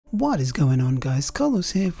What is going on, guys?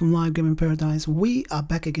 Carlos here from Live Gaming Paradise. We are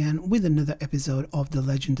back again with another episode of The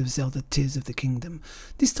Legend of Zelda Tears of the Kingdom.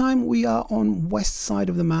 This time we are on west side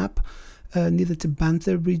of the map, near the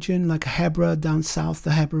Bantha region, like Hebra down south,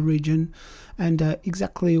 the Hebra region, and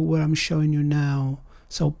exactly where I'm showing you now.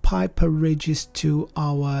 So Piper Ridge is to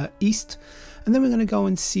our east, and then we're going to go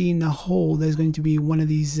and see in a hole there's going to be one of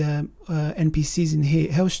these NPCs in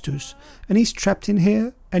here, Hornist, and he's trapped in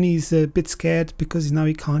here and he's a bit scared because now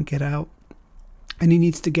he can't get out and he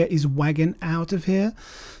needs to get his wagon out of here.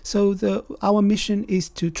 So our mission is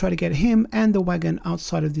to try to get him and the wagon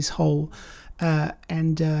outside of this hole,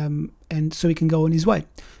 and so he can go on his way.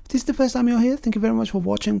 If this is the first time you're here, thank you very much for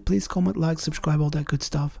watching. Please comment, like, subscribe, all that good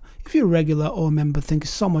stuff. If you're a regular or a member, thank you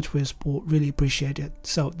so much for your support, really appreciate it.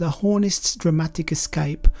 So the Hornist's Dramatic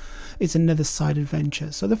Escape is another side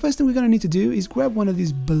adventure. So the first thing we're going to need to do is grab one of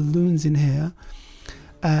these balloons in here,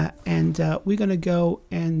 and we're going to go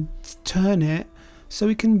and turn it so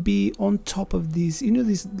we can be on top of these, you know,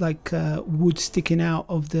 these like wood sticking out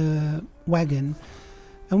of the wagon.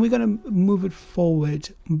 And we're going to move it forward,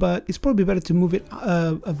 but it's probably better to move it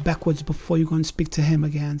backwards before you go and speak to him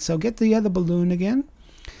again. So get the other balloon again,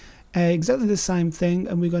 exactly the same thing,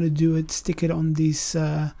 and we're going to do it, stick it on this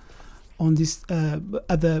other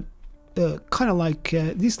kind of like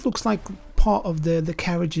this looks like part of the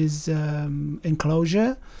carriage's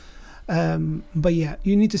enclosure, but yeah,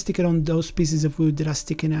 you need to stick it on those pieces of wood that are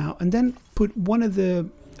sticking out, and then put one of the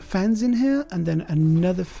fans in here and then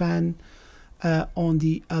another fan on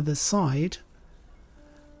the other side,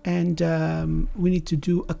 and we need to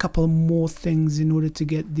do a couple more things in order to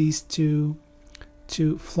get these to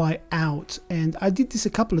fly out. And I did this a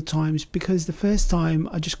couple of times because the first time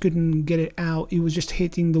I just couldn't get it out. It was just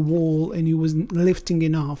hitting the wall and it wasn't lifting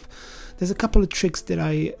enough. There's a couple of tricks that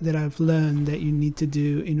I've learned that you need to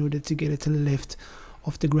do in order to get it to lift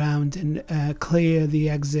off the ground and clear the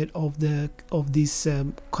exit of this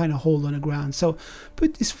kind of hole on the ground. So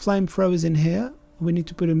put these flamethrowers in here. We need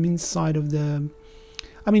to put them inside of the,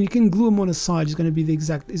 I mean, you can glue them on the side. It's going to be the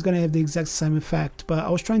exact, it's going to have the exact same effect, but I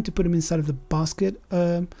was trying to put them inside of the basket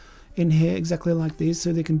in here, exactly like this,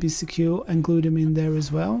 so they can be secure, and glue them in there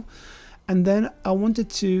as well. And then I wanted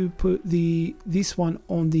to put this one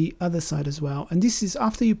on the other side as well. And this is,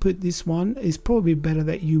 after you put this one, it's probably better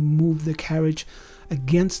that you move the carriage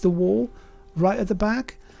against the wall right at the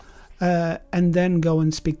back, and then go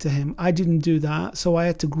and speak to him. I didn't do that, so I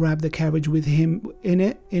had to grab the carriage with him in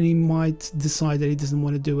it, and he might decide that he doesn't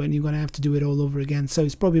want to do it and you're going to have to do it all over again. So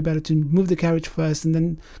it's probably better to move the carriage first and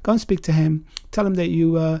then go and speak to him, tell him that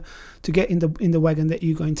you to get in the wagon, that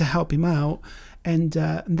you're going to help him out, and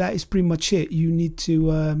that is pretty much it. You need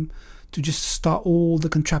to just start all the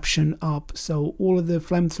contraption up. So all of the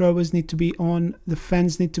flamethrowers need to be on, the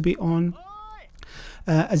fans need to be on.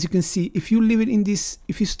 As you can see, if you leave it in this,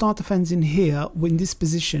 if you start the fans in here, in this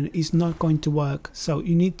position, it's not going to work. So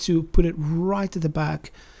you need to put it right at the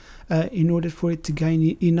back in order for it to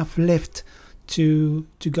gain enough lift to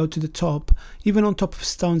go to the top. Even on top of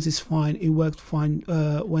stones is fine. It worked fine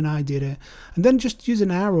when I did it. And then just use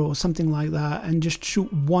an arrow or something like that and just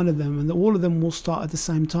shoot one of them, and all of them will start at the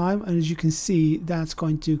same time. And as you can see, that's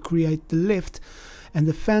going to create the lift, and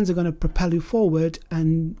the fans are going to propel you forward.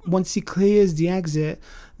 And once he clears the exit,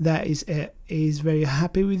 that is it. He's very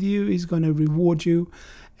happy with you. He's going to reward you,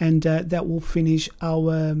 and that will finish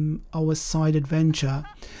our side adventure.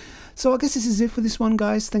 So I guess this is it for this one,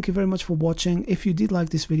 guys. Thank you very much for watching. If you did like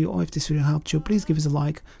this video, or if this video helped you, please give us a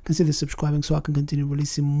like, consider subscribing so I can continue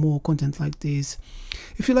releasing more content like this.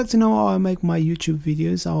 If you'd like to know how I make my YouTube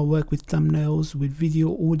videos, how I work with thumbnails, with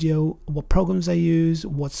video, audio, what programs I use,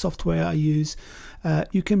 what software I use,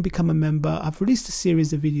 you can become a member. I've released a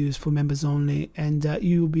series of videos for members only, and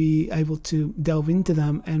you'll be able to delve into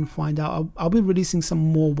them and find out. I'll be releasing some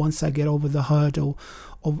more once I get over the hurdle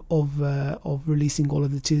of releasing all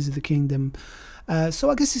of the Tears of the Kingdom.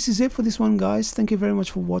 So I guess this is it for this one, guys. Thank you very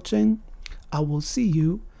much for watching. I will see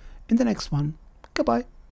you in the next one. Goodbye.